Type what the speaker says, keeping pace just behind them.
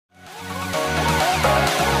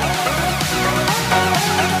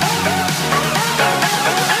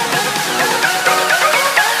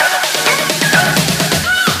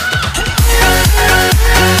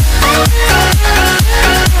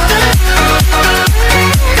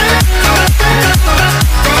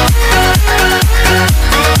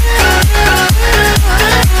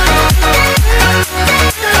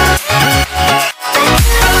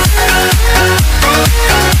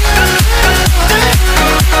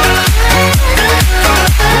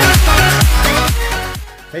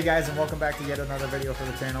Hey guys, and welcome back to yet another video for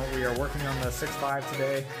the channel. We are working on the 6.5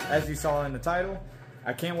 today, as you saw in the title.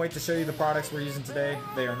 I can't wait to show you the products we're using today.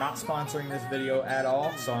 They are not sponsoring this video at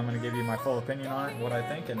all, so I'm going to give you my full opinion on it, what I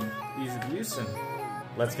think, and ease of use, and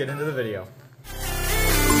let's get into the video.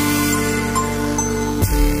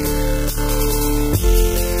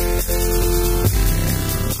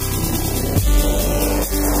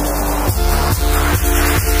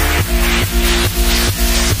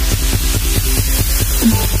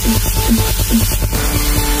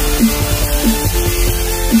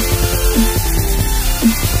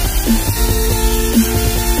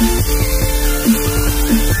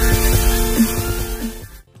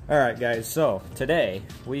 Alright guys, so today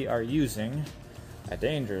we are using a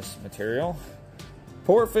dangerous material,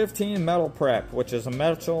 Por 15 Metal Prep, which is a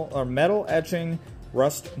metal etching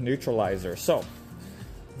rust neutralizer. So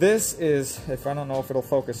this is, if I don't know if it'll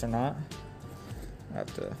focus or not,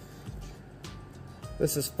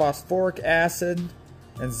 this is phosphoric acid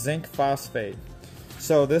and zinc phosphate.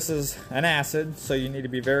 So this is an acid, so you need to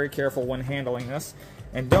be very careful when handling this,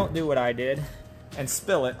 and don't do what I did and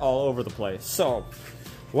spill it all over the place. So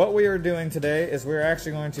what we are doing today is we're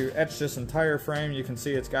actually going to etch this entire frame. You can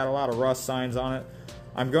see it's got a lot of rust signs on it.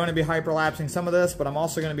 I'm going to be hyperlapsing some of this, but I'm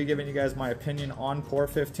also going to be giving you guys my opinion on Por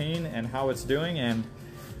 15 and how it's doing, and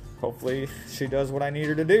hopefully she does what I need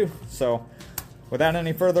her to do. So without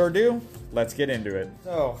any further ado, let's get into it.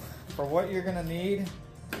 So for what you're going to need,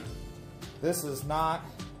 this is not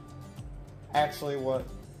actually what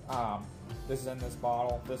this is in this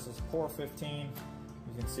bottle. This is Por 15. You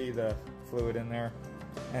can see the fluid in there.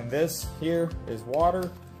 And this here is water,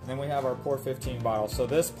 and then we have our Por 15 bottle. So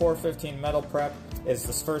this Por 15 Metal Prep is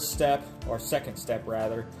the first step, or second step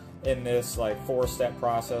rather, in this like 4-step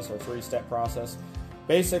process or 3-step process.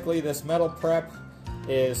 Basically this metal prep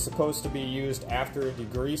is supposed to be used after a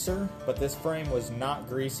degreaser, but this frame was not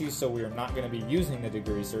greasy, so we are not going to be using the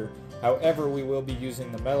degreaser. However, we will be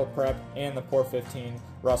using the metal prep and the Por 15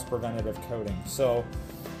 rust preventative coating. So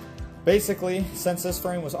basically, since this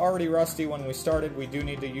frame was already rusty when we started, we do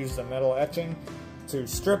need to use the metal etching to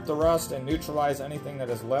strip the rust and neutralize anything that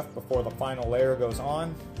is left before the final layer goes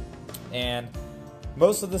on. And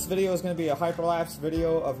most of this video is going to be a hyperlapse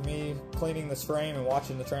video of me cleaning this frame and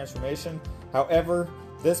watching the transformation. However,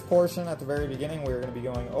 this portion at the very beginning, we're going to be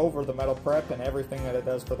going over the metal prep and everything that it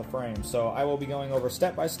does for the frame. So I will be going over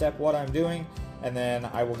step by step what I'm doing, and then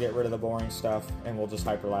I will get rid of the boring stuff and we'll just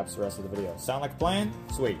hyperlapse the rest of the video. Sound like a plan?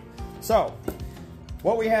 Sweet. So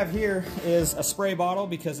what we have here is a spray bottle,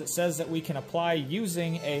 because it says that we can apply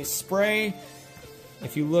using a spray.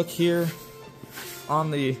 If you look here on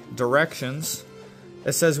the directions,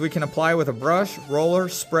 it says we can apply with a brush, roller,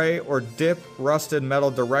 spray, or dip rusted metal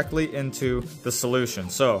directly into the solution.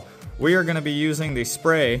 So we are going to be using the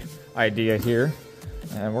spray idea here,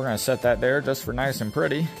 and we're going to set that there just for nice and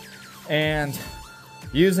pretty. And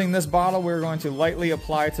using this bottle, we're going to lightly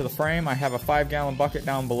apply to the frame. I have a 5-gallon bucket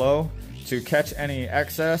down below to catch any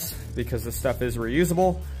excess, because this stuff is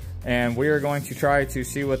reusable. And we are going to try to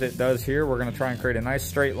see what it does here. We're going to try and create a nice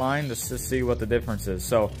straight line just to see what the difference is.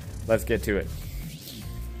 So let's get to it.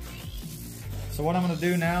 So what I'm going to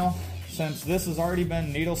do now, since this has already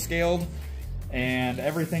been needle scaled and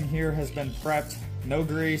everything here has been prepped, no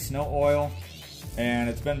grease, no oil, and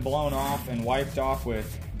it's been blown off and wiped off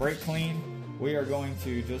with brake clean, we are going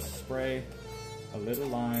to just spray a little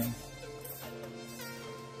line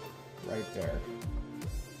right there.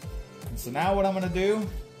 And so now what I'm going to do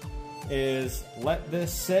is let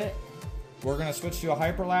this sit. We're going to switch to a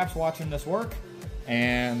hyperlapse watching this work,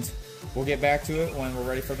 and we'll get back to it when we're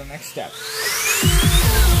ready for the next step.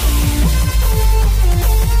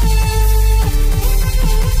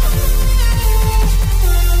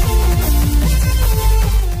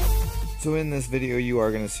 So in this video you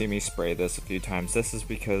are going to see me spray this a few times. This is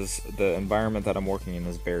because the environment that I'm working in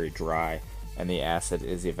is very dry and the acid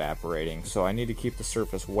is evaporating. So I need to keep the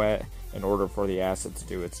surface wet in order for the acid to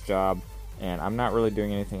do its job, and I'm not really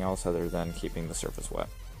doing anything else other than keeping the surface wet.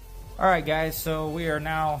 Alright guys, so we are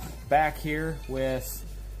now back here with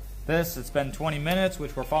this. It's been 20 minutes,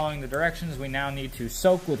 which we're following the directions. We now need to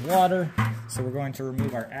soak with water. So we're going to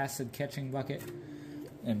remove our acid catching bucket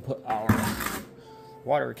and put our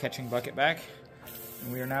water catching bucket back.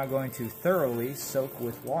 And we are now going to thoroughly soak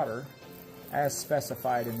with water as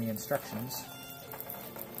specified in the instructions.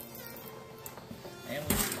 And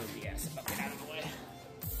we'll move the acid bucket out of the way.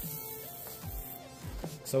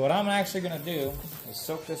 So what I'm actually going to do is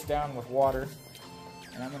soak this down with water,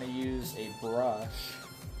 and I'm going to use a brush,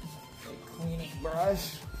 a cleaning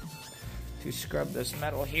brush, to scrub this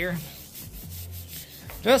metal here,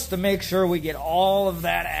 just to make sure we get all of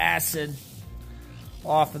that acid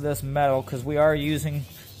off of this metal because we are using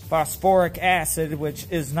phosphoric acid, which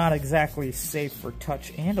is not exactly safe for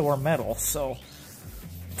touch and or metal, so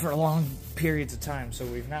for long periods of time. So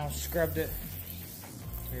we've now scrubbed it.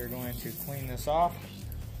 We are going to clean this off.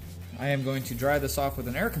 I am going to dry this off with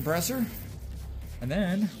an air compressor, and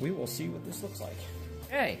then we will see what this looks like.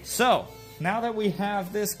 Okay, so now that we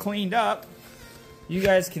have this cleaned up, you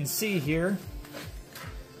guys can see here,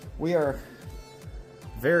 we are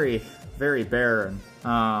very, very barren.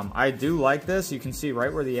 I do like this. You can see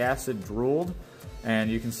right where the acid drooled, and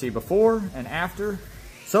you can see before and after.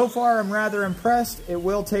 So far, I'm rather impressed. It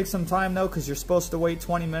will take some time though, because you're supposed to wait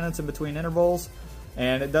 20 minutes in between intervals,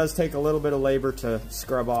 and it does take a little bit of labor to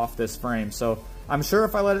scrub off this frame. So I'm sure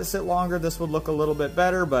if I let it sit longer, this would look a little bit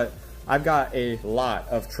better, but I've got a lot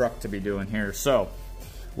of truck to be doing here. So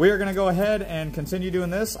we are going to go ahead and continue doing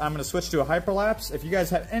this. I'm going to switch to a hyperlapse. If you guys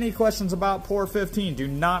have any questions about Pour 15, do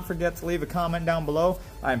not forget to leave a comment down below.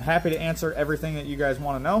 I'm happy to answer everything that you guys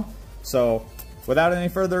want to know. So without any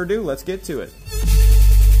further ado, let's get to it.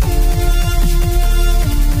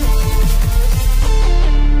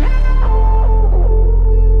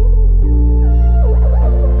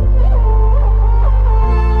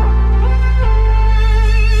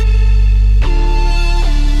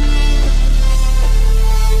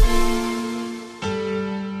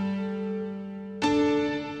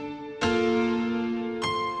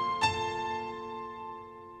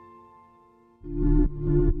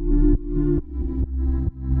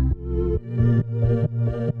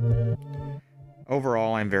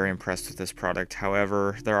 Overall, I'm very impressed with this product.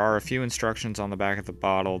 However, there are a few instructions on the back of the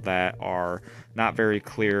bottle that are not very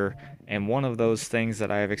clear, and one of those things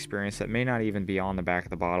that I have experienced that may not even be on the back of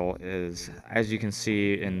the bottle is, as you can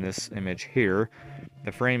see in this image here,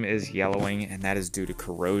 the frame is yellowing, and that is due to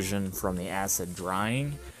corrosion from the acid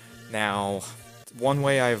drying. Now, one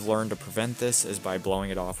way I've learned to prevent this is by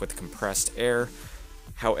blowing it off with compressed air.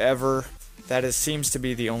 However, seems to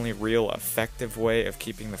be the only real effective way of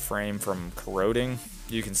keeping the frame from corroding.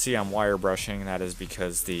 You can see I'm wire brushing. That is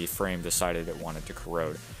because the frame decided it wanted to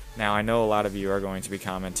corrode. Now, I know a lot of you are going to be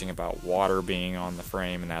commenting about water being on the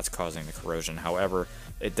frame and that's causing the corrosion. However,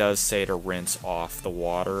 it does say to rinse off the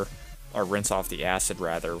water, or rinse off the acid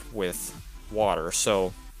rather, with water.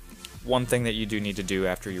 So one thing that you do need to do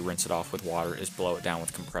after you rinse it off with water is blow it down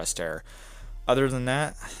with compressed air. Other than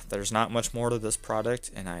that, there's not much more to this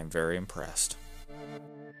product, and I am very impressed.